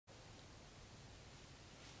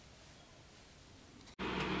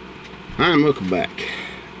Hi, and welcome back.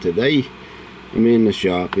 Today I'm in the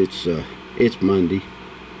shop. It's Monday,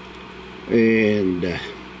 and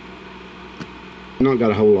not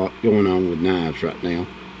got a whole lot going on with knives right now.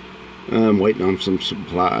 I'm waiting on some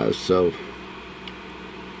supplies, so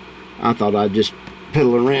I thought I'd just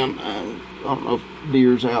piddle around. I don't know if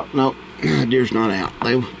deer's out. No, deer's not out.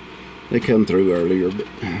 They come through earlier, but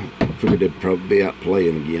I figured they'd probably be out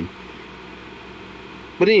playing again.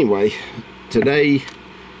 But anyway, today,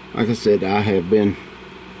 like I said, I have been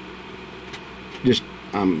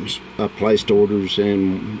I placed orders,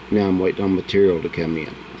 and now I'm waiting on material to come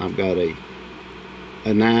in. I've got a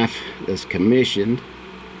knife that's commissioned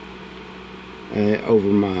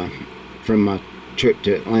from my trip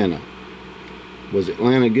to Atlanta. Was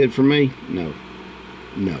Atlanta good for me? No.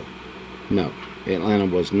 Atlanta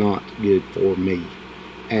was not good for me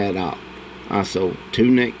at all. I sold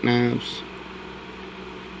 2 neck knives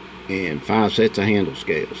and 5 sets of handle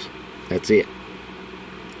scales. That's it.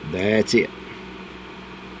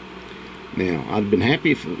 Now, I'd been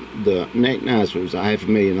happy if the neck knives was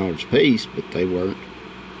 $500,000 a piece, but they weren't.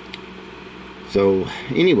 So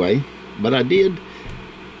anyway, but I did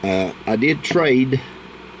trade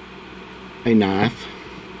a knife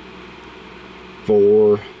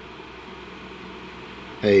for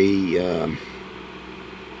a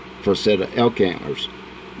set of elk antlers.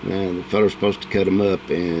 And the feller's supposed to cut them up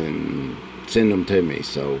and send them to me,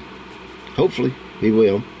 so hopefully he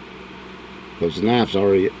will, because the knife's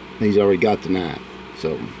he's already got the knife.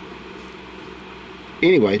 So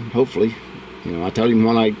anyway, hopefully, I told him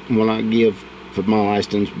what I give for my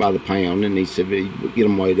license by the pound, and he said he'd get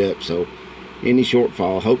them weighed up. So any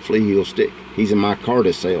shortfall, hopefully he'll stick. He's a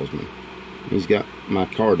micarta salesman. He's got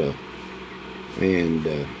micarta and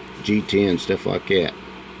G10 stuff like that,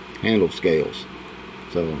 handle scales.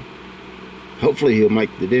 So hopefully he'll make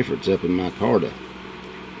the difference up in micarta.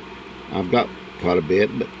 I've got quite a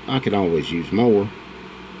bit, but I could always use more.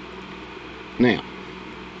 Now,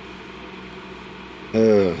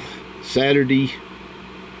 Saturday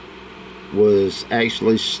was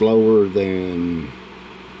actually slower than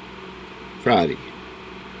Friday,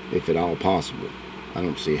 if at all possible. I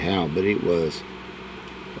don't see how, but it was.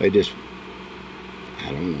 I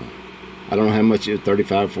don't know. I don't know how much it was,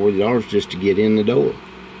 $35, $40 just to get in the door.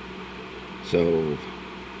 So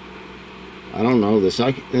I don't know, this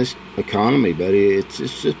economy, buddy. It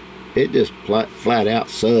just flat out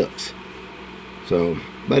sucks. So,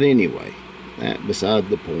 but anyway, that beside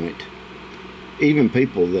the point. Even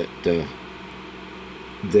people that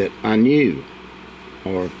I knew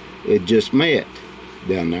or had just met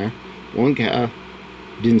down there, one guy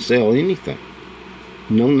didn't sell anything.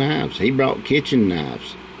 No knives. He brought kitchen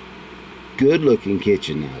knives. Good looking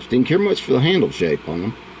kitchen knives. Didn't care much for the handle shape on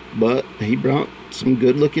them, but he brought some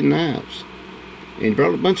good looking knives. And he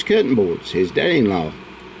brought a bunch of cutting boards. His daddy-in-law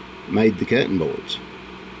made the cutting boards.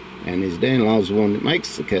 And his daddy-in-law's the one that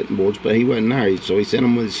makes the cutting boards, but he wasn't there, so he sent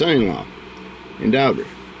them with his son-in-law and daughter.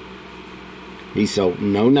 He sold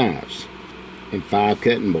no knives and 5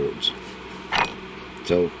 cutting boards.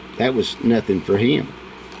 So that was nothing for him.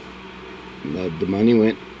 The money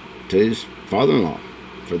went to his father-in-law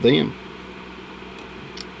for them.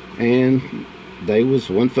 And they was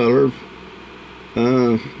one feller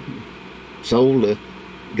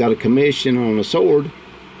got a commission on a sword,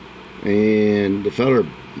 and the feller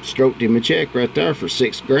stroked him a check right there for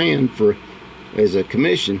 $6,000 as a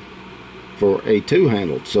commission for a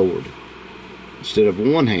 2-handled sword instead of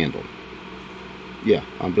 1-handled. Yeah,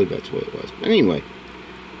 I believe that's what it was. But anyway,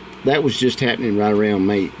 that was just happening right around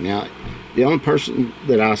me. Now, the only person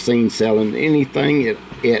that I seen selling anything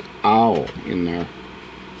at all in there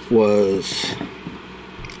was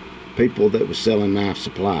people that was selling knife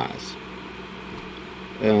supplies.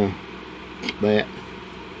 And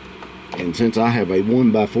since I have a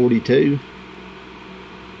 1x42,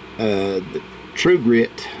 the True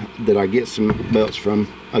Grit that I get some belts from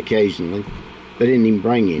occasionally, they didn't even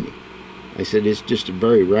bring any. They said it's just a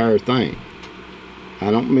very rare thing.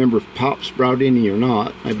 I don't remember if Pops brought any or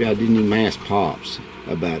not. Maybe I didn't even ask Pops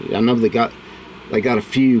about it. I know they got a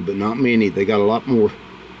few, but not many. They got a lot more.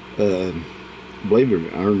 Believe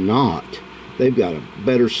it or not, they've got a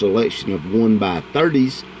better selection of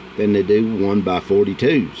 1x30s than they do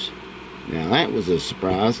 1x42s. Now that was a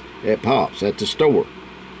surprise at Pops at the store.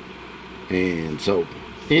 And so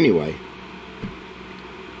anyway,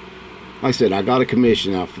 like I said, I got a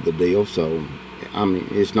commission off of the deal, so I mean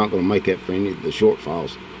it's not going to make up for any of the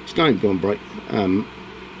shortfalls. It's not even going to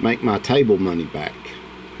make my table money back.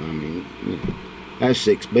 I mean, that's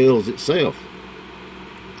 6 bills itself.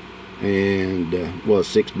 and well,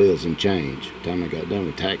 6 bills and change. By the time I got done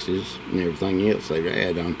with taxes and everything else they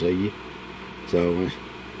add on to you. So,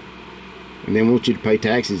 and then want you to pay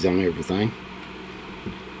taxes on everything,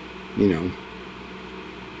 you know,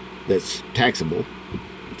 that's taxable.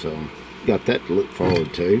 So, got that to look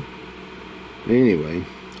forward to. Anyway,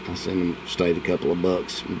 I sent them state a couple of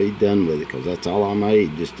bucks and be done with it, because that's all I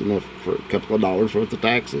made, just enough for a couple of dollars worth of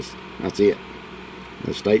taxes. That's it.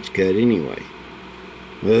 The state's cut anyway.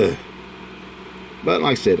 Ugh. But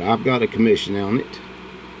like I said, I've got a commission on it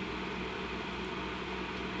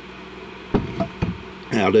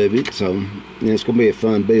out of it, so it's going to be a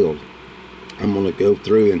fun build. I'm going to go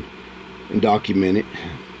through and document it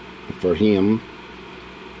for him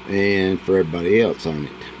and for everybody else on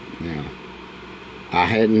it. Now, I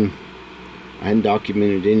hadn't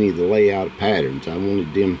documented any of the layout of patterns. I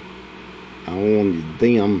wanted them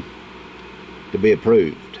to be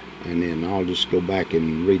approved, and then I'll just go back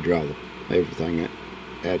and redraw everything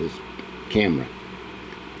at his camera,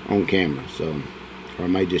 on camera. So, or I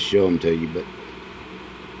may just show them to you, but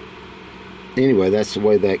anyway, that's the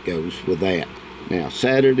way that goes with that. Now,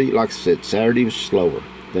 Saturday, like I said, Saturday was slower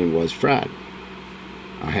than it was Friday.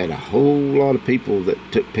 I had a whole lot of people that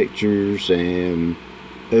took pictures and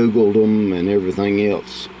oogled them and everything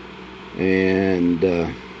else. And,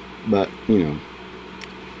 but, you know,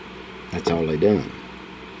 that's all they done.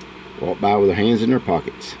 Walked by with their hands in their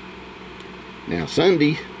pockets. Now,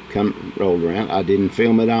 Sunday rolled around. I didn't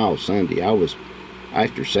film at all Sunday. I was,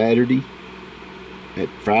 after Saturday, at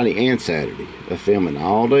Friday and Saturday, of filming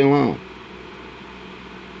all day long.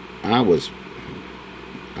 I was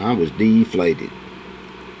deflated.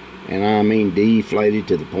 And I mean deflated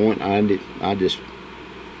to the point I just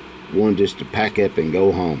wanted just to pack up and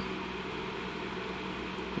go home.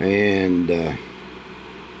 And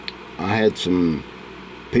I had some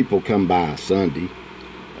people come by Sunday.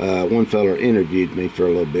 One fella interviewed me for a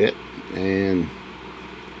little bit, and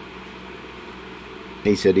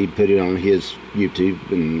he said he'd put it on his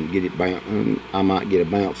YouTube and get it bounce, and I might get a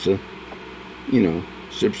bounce of, you know,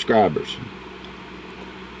 subscribers.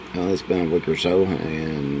 It's been a week or so,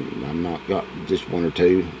 and I've not got just 1 or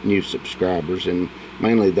 2 new subscribers, and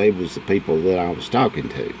mainly they was the people that I was talking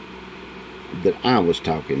to,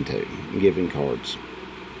 giving cards.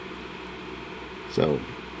 So,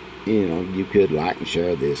 you know, you could like and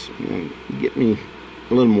share this, you know, get me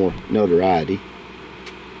a little more notoriety.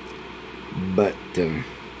 But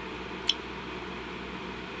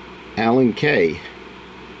Alan Kay,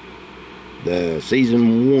 the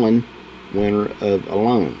season 1 winner of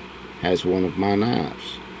Alone, has one of my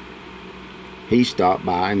knives. He stopped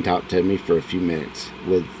by and talked to me for a few minutes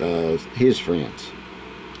with his friends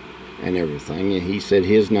and everything, and he said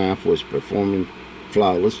his knife was performing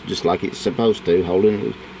flawless, just like it's supposed to,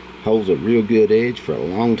 holds a real good edge for a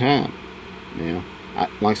long time. Now,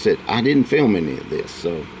 like I said, I didn't film any of this,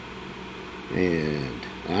 so, and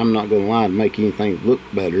I'm not going to lie and make anything look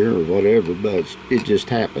better or whatever, but it just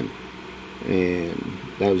happened, and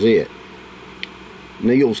that was it.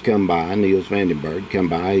 Niels Vandenberg come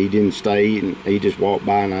by. He didn't stay, and he just walked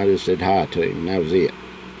by, and I just said hi to him, and that was it.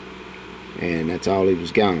 And that's all he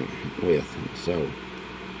was gone with. So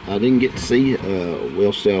I didn't get to see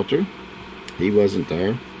Will Stelter. He wasn't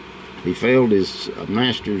there. He failed his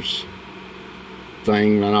master's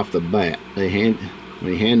thing right off the bat. When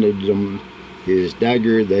he handed them his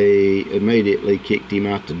dagger, they immediately kicked him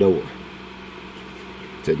out the door.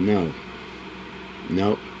 Said no.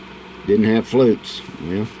 Nope. Didn't have flutes.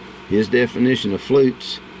 Well, his definition of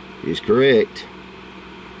flutes is correct,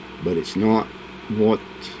 but it's not what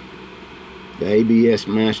the ABS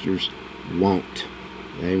masters want.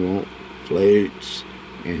 They want flutes,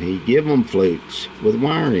 and he give them flutes with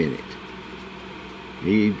wire in it.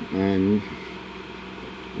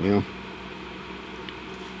 Well,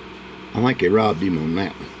 I think they robbed him on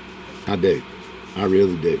that one. I do. I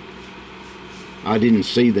really do. I didn't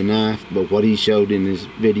see the knife, but what he showed in his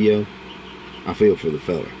video, I feel for the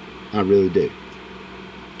fella. I really do.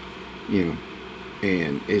 You know,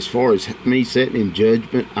 and as far as me setting in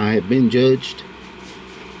judgment, I have been judged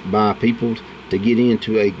by people to get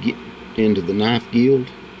into the knife guild.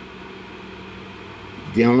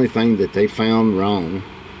 The only thing that they found wrong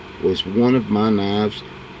was one of my knives.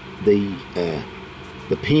 The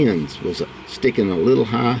pins was sticking a little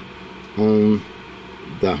high on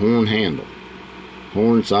the horn handle.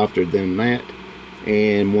 Horn softer than that,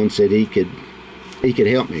 and one said he could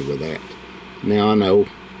help me with that. Now I know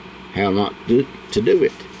how not to do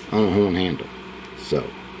it on a horn handle. So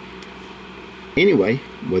anyway,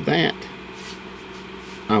 with that,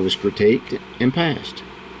 I was critiqued and passed.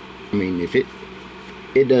 I mean, if it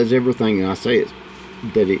does everything I say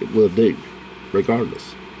that it will do,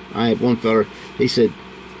 regardless. I had one fella, he said,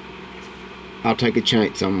 I'll take a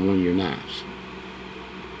chance on one of your knives.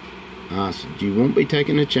 I said, you won't be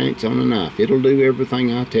taking a chance on a knife. It'll do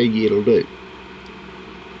everything I tell you it'll do.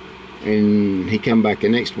 And he come back the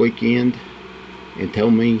next weekend and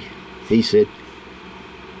told me, he said,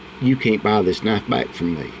 you can't buy this knife back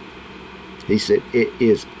from me. He said, it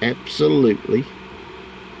is absolutely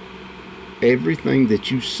everything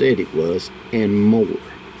that you said it was and more.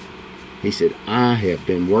 He said, I have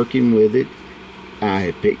been working with it. I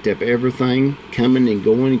have picked up everything, coming and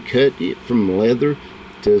going, and cut it from leather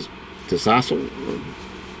to sisal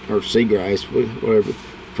or seagrass, whatever,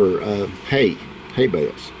 for hay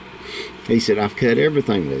bales. He said, I've cut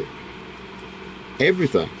everything with it.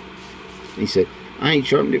 Everything. He said, I ain't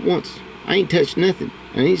sharpened it once. I ain't touched nothing.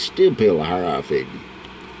 And he still peel the hair off of you.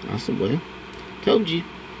 I said, well, told you.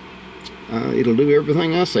 It'll do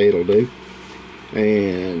everything I say it'll do.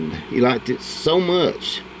 And he liked it so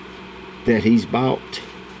much that he's bought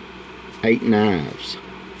 8 knives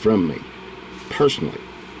from me, personally.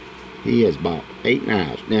 He has bought 8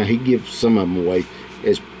 knives. Now, he gives some of them away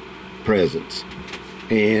as presents.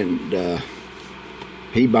 And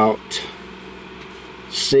he bought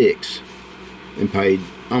 6 and paid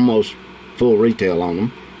almost full retail on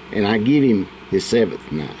them. And I give him his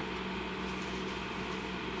 7th knife.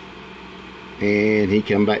 And he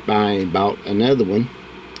come back by and bought another one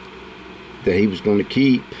that he was going to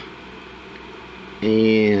keep.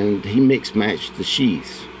 And he mixed matched the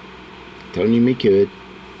sheaths. Told him he could.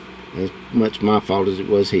 As much my fault as it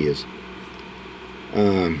was his.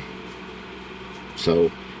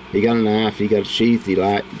 So he got a knife, he got a sheath he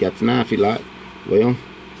liked, he got the knife he liked. Well,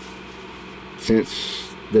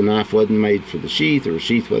 since the knife wasn't made for the sheath, or the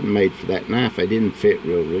sheath wasn't made for that knife, it didn't fit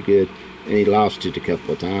real good. And he lost it a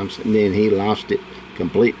couple of times, and then he lost it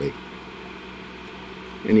completely.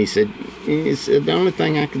 And he said, the only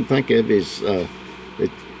thing I can think of is that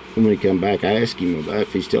when he come back, I asked him about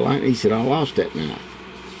if he still liked it. He said, I lost that knife.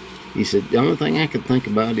 He said, the only thing I can think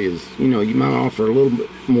about is, you might offer a little bit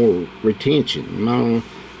more retention. You might want to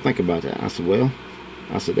think about that. I said, well,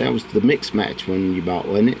 that was the mix match one you bought,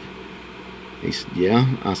 wasn't it? He said,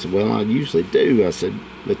 yeah. I said, well, I usually do. I said,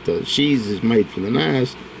 but the sheaths is made for the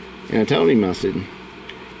knives. And I told him, I said,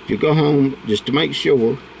 if you go home, just to make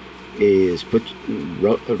sure, is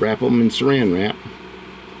wrap them in saran wrap,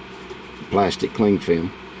 plastic cling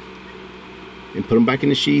film, and put them back in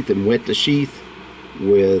the sheath and wet the sheath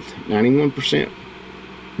with 91%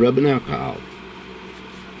 rubbing alcohol.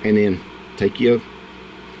 And then take you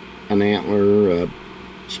an antler, a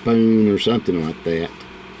spoon or something like that,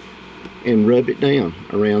 and rub it down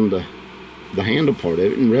around the handle part of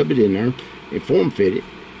it, and rub it in there and form fit it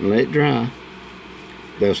and let it dry.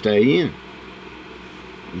 They'll stay in.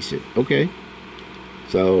 He said, okay.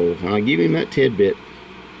 So when I give him that tidbit,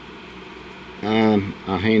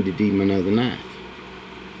 I handed him another knife.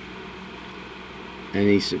 And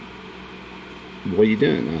he said, what are you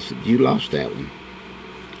doing? I said, you lost that one.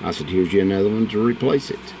 I said, here's you another one to replace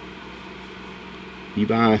it. You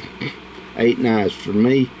buy 8 knives from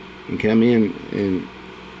me and come in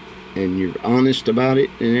and you're honest about it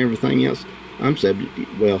and everything else, I'm subject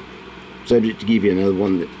to give you another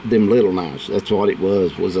one. Them little knives. That's what it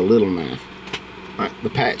was a little knife. The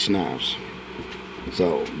patch knives.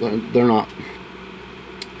 So they're not.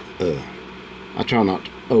 I try not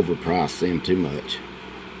to overprice them too much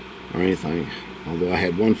or anything. Although I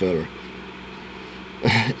had one fella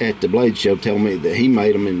at the blade show tell me that he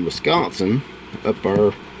made them in Wisconsin up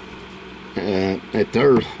there at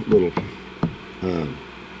their little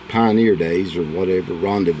pioneer days or whatever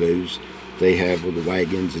rendezvous they have with the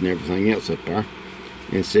wagons and everything else up there,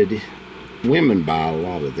 and said women buy a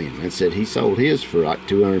lot of them, and said he sold his for like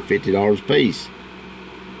 $250 a piece.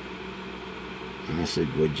 I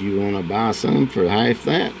said, would you want to buy some for half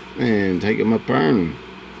that and take them up there and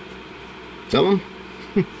sell them?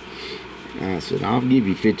 I said, I'll give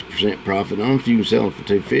you 50% profit on them if you can sell them for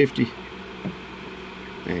 $250.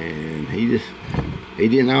 And he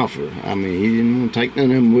didn't offer. I mean, he didn't want to take none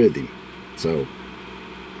of them with him. So,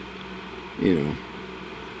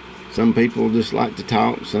 some people just like to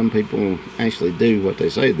talk. Some people actually do what they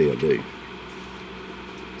say they'll do.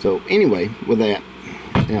 So anyway, with that,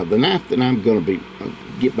 now the knife that I'm going to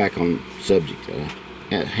get back on subject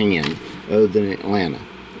at hand, other than Atlanta.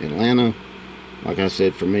 Atlanta, like I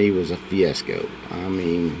said, for me was a fiasco. I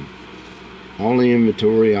mean, all the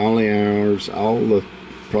inventory, all the hours, all the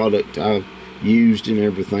product I've used and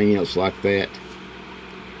everything else like that,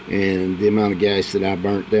 and the amount of gas that I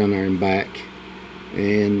burnt down there and back,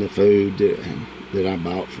 and the food that I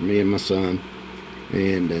bought for me and my son,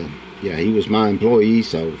 and yeah, he was my employee,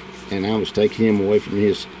 so, and I was taking him away from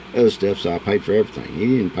his other stuff, so I paid for everything. He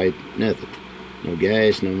didn't pay nothing. No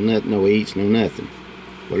gas, no nothing, no eats, no nothing.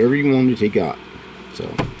 Whatever he wanted, he got. So,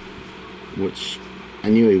 which I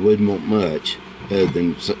knew he wouldn't want much other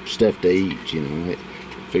than stuff to eat, you know. I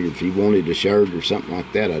figured if he wanted a shirt or something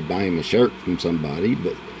like that, I'd buy him a shirt from somebody,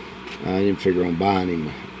 but I didn't figure on buying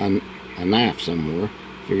him a knife somewhere.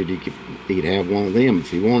 Figured he could have one of them if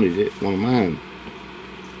he wanted it, one of mine,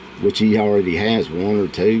 which he already has one or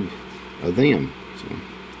two of them. So,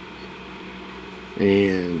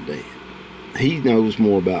 and he knows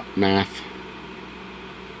more about knife,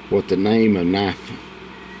 what the name of knife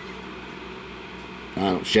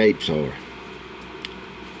shapes are,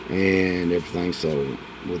 and everything. So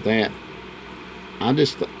with that, I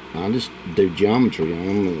just do geometry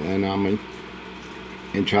on them, and I mean,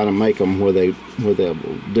 and try to make them where they will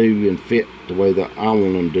do and fit the way that I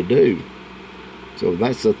want them to do. So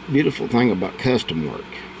that's the beautiful thing about custom work.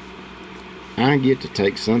 I get to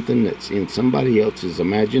take something that's in somebody else's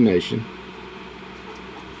imagination,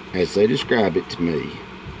 as they describe it to me,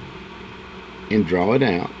 and draw it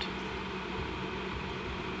out,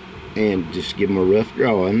 and just give them a rough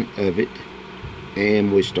drawing of it,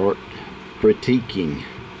 and we start critiquing,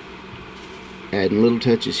 adding little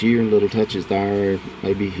touches here and little touches there,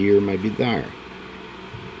 maybe here, maybe there.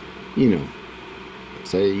 You know,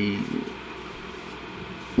 say,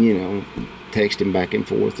 you know, texting back and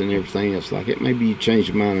forth and everything else like it. Maybe you change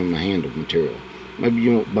your mind on the handle material. Maybe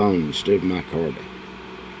you want bone instead of micarta.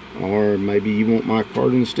 Or maybe you want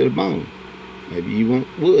micarta instead of bone. Maybe you want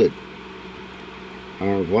wood.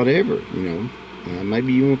 Or whatever, you know.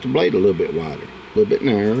 Maybe you want the blade a little bit wider, a little bit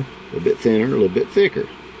narrower, a little bit thinner, a little bit thicker.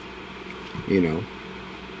 You know,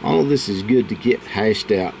 all of this is good to get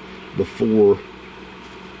hashed out before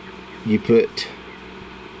you put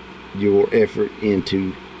your effort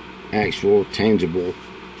into actual tangible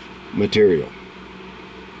material,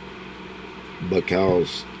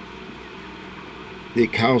 because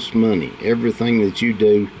it costs money. Everything that you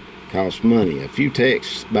do costs money. A few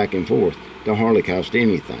texts back and forth don't hardly cost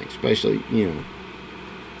anything, especially, you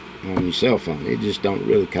know, on your cell phone. It just don't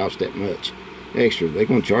really cost that much extra. They're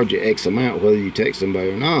going to charge you X amount whether you text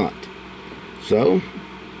somebody or not. So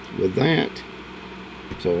with that,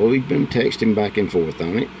 so we've been texting back and forth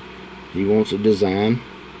on it. He wants a design,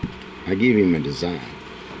 I give him a design.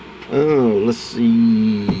 Oh, let's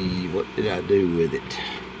see, what did I do with it?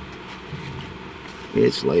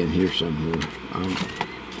 It's laying here somewhere.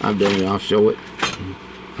 I've done it, I'll show it.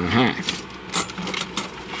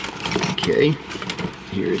 Okay,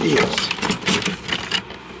 here it is.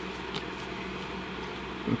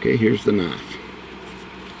 Okay, here's the knife.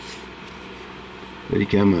 Did he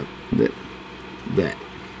come up? That.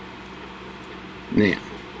 Now,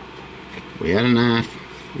 we had a knife.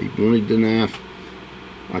 He wanted the knife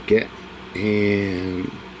like that,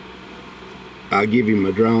 and I give him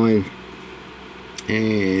a drawing,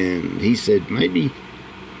 and he said, maybe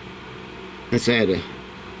let's add a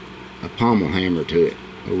pommel hammer to it.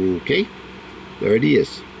 Okay, there it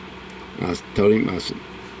is. I told him, I said,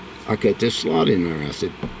 I cut this slot in there. I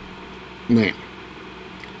said, now,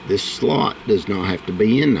 this slot does not have to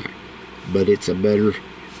be in there, but it's an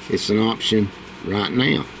option right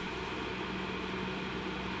now.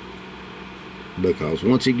 Because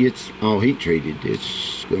once it gets all heat treated,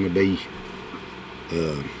 it's going to be,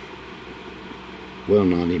 well,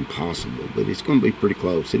 not impossible, but it's going to be pretty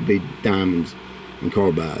close. It'll be diamonds and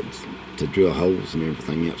carbides to drill holes and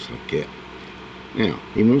everything else like that. Now,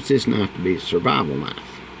 he wants this knife to be a survival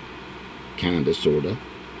knife, kinda, sorta,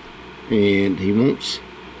 and he wants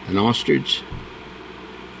an ostrich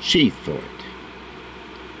sheath for it.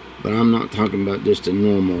 But I'm not talking about just a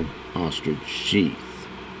normal ostrich sheath.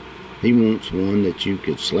 He wants one that you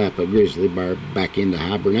could slap a grizzly bear back into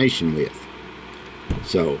hibernation with.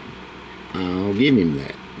 So I'll give him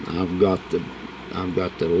that. I've got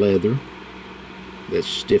the leather that's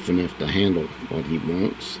stiff enough to handle what he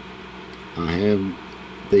wants. I have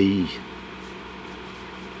the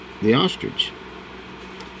ostrich,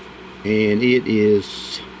 and it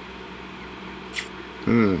is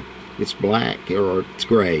it's black, or it's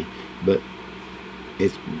gray, but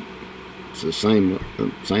it's the same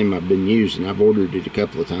I've been using. I've ordered it a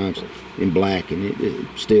couple of times in black, and it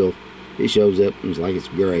still shows up and it's like it's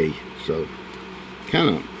gray. So kind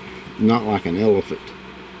of not like an elephant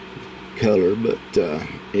color, but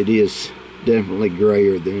it is definitely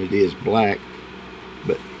grayer than it is black,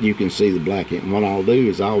 but you can see the black in it. And what I'll do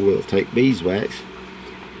is I will take beeswax.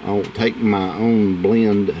 I'll take my own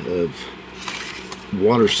blend of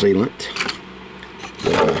water sealant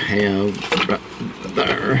that I have right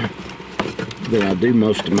there. that I do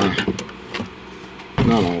most of my,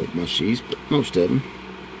 not all my sheaths, but most of them,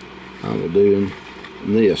 I will do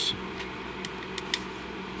in this.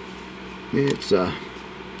 It's,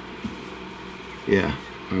 yeah,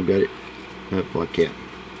 I've got it up like that.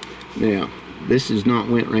 Now, this is not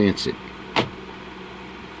went rancid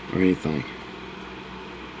or anything.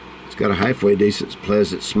 It's got a halfway decent,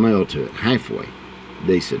 pleasant smell to it. Halfway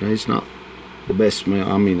decent. It's not the best smell.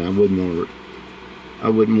 I mean, I wouldn't want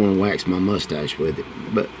to wax my mustache with it.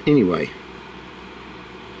 But anyway,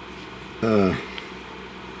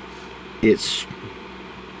 it's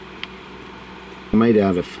made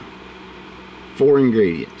out of 4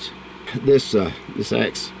 ingredients. This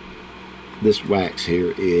wax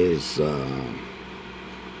here is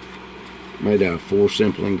made out of 4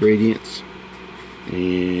 simple ingredients,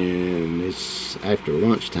 and it's after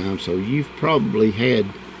lunchtime, so you've probably had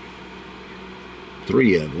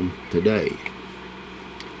 3 of them today,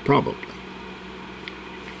 probably,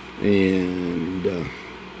 and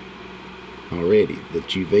already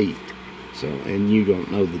that you've eaten. So, and you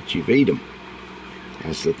don't know that you've eaten them.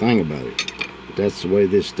 That's the thing about it. That's the way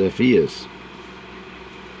this stuff is.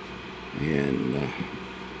 And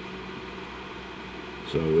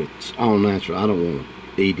so it's all natural. I don't want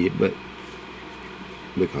to eat it, but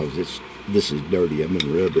because this is dirty. I've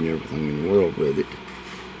been rubbing everything in the world with it,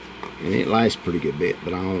 and it lasts a pretty good bit.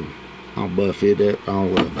 But I'll buff it up.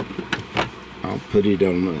 I'll put it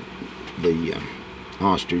on the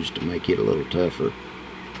ostrich to make it a little tougher.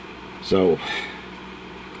 So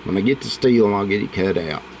when I get the steel, I'll get it cut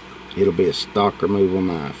out. It'll be a stock removal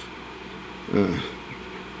knife.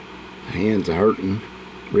 Hands are hurting,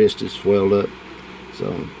 wrist is swelled up,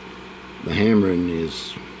 so the hammering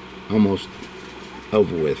is almost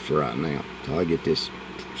over with for right now till I get this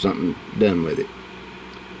something done with it.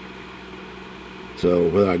 So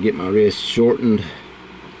whether I get my wrist shortened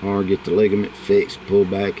or get the ligament fixed, pulled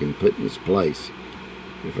back, and put in its place.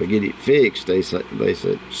 If I get it fixed, they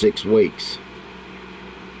said 6 weeks.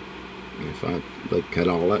 If they cut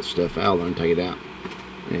all that stuff out and take it out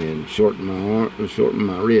and shorten my arm, shorten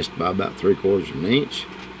my wrist by about 3/4 of an inch,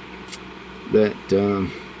 that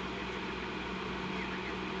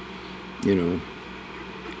you know,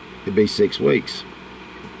 it'd be 6 weeks.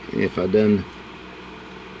 If I done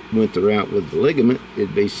went the route with the ligament,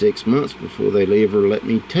 it'd be 6 months before they'd ever let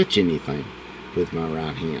me touch anything with my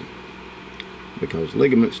right hand, because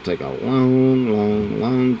ligaments take a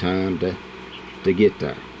long time to get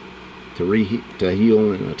there, to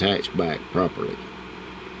heal and attach back properly.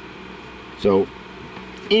 So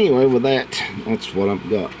anyway, with that, that's what I've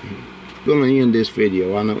got. Gonna end this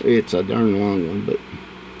video. I know it's a darn long one, but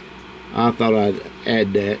I thought I'd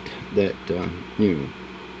add that you know,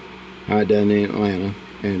 how I done in Atlanta.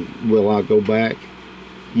 And will I go back?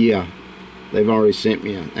 Yeah, they've already sent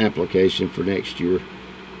me an application for next year.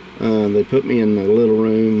 They put me in the little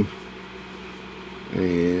room,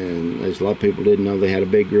 and there's a lot of people didn't know they had a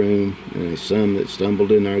big room, and there's some that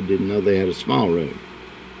stumbled in there didn't know they had a small room.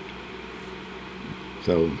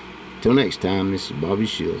 So, till next time, this is Bobby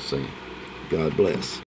Shields saying, God bless.